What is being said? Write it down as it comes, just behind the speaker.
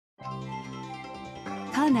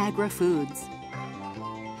Conagra Foods.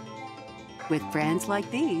 With brands like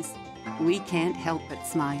these, we can't help but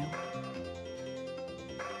smile.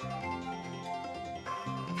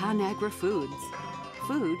 Conagra Foods.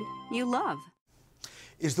 Food you love.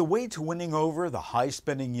 Is the way to winning over the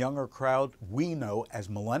high-spending younger crowd we know as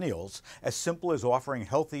millennials as simple as offering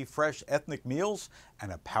healthy, fresh ethnic meals and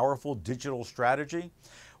a powerful digital strategy?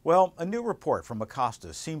 Well, a new report from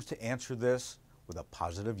Acosta seems to answer this with a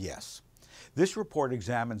positive yes. This report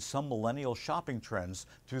examines some millennial shopping trends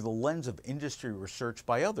through the lens of industry research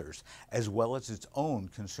by others, as well as its own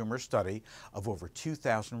consumer study of over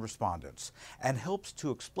 2,000 respondents, and helps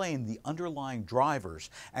to explain the underlying drivers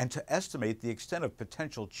and to estimate the extent of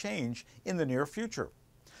potential change in the near future.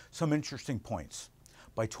 Some interesting points.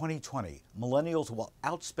 By 2020, millennials will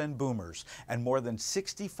outspend boomers, and more than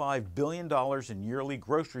 $65 billion in yearly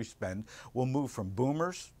grocery spend will move from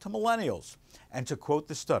boomers to millennials. And to quote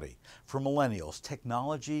the study, for millennials,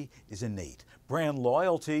 technology is innate, brand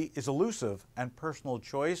loyalty is elusive, and personal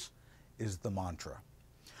choice is the mantra.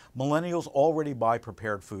 Millennials already buy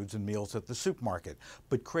prepared foods and meals at the supermarket,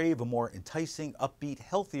 but crave a more enticing, upbeat,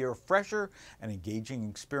 healthier, fresher, and engaging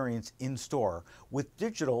experience in-store with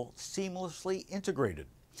digital seamlessly integrated,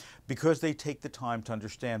 because they take the time to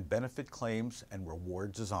understand benefit claims and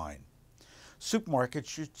reward design. Supermarkets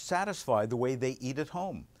should satisfy the way they eat at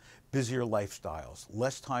home. Busier lifestyles,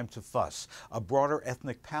 less time to fuss, a broader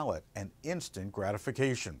ethnic palette, and instant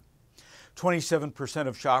gratification. 27%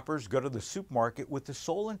 of shoppers go to the supermarket with the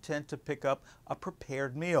sole intent to pick up a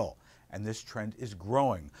prepared meal, and this trend is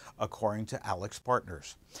growing, according to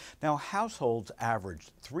AlixPartners. Now, households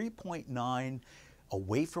averaged 3.9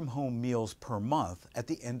 away-from-home meals per month at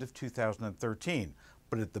the end of 2013,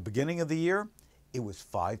 but at the beginning of the year, it was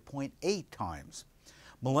 5.8 times.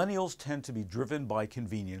 Millennials tend to be driven by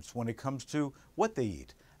convenience when it comes to what they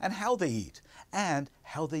eat and how they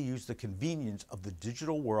use the convenience of the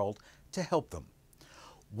digital world to help them.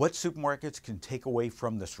 What supermarkets can take away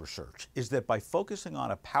from this research is that by focusing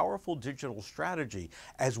on a powerful digital strategy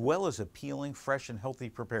as well as appealing fresh and healthy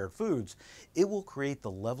prepared foods, it will create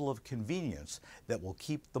the level of convenience that will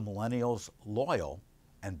keep the millennials loyal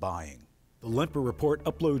and buying. The Lempert Report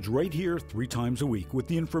uploads right here 3 times a week with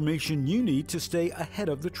the information you need to stay ahead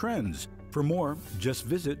of the trends. For more, just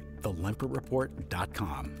visit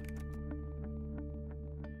thelempertreport.com.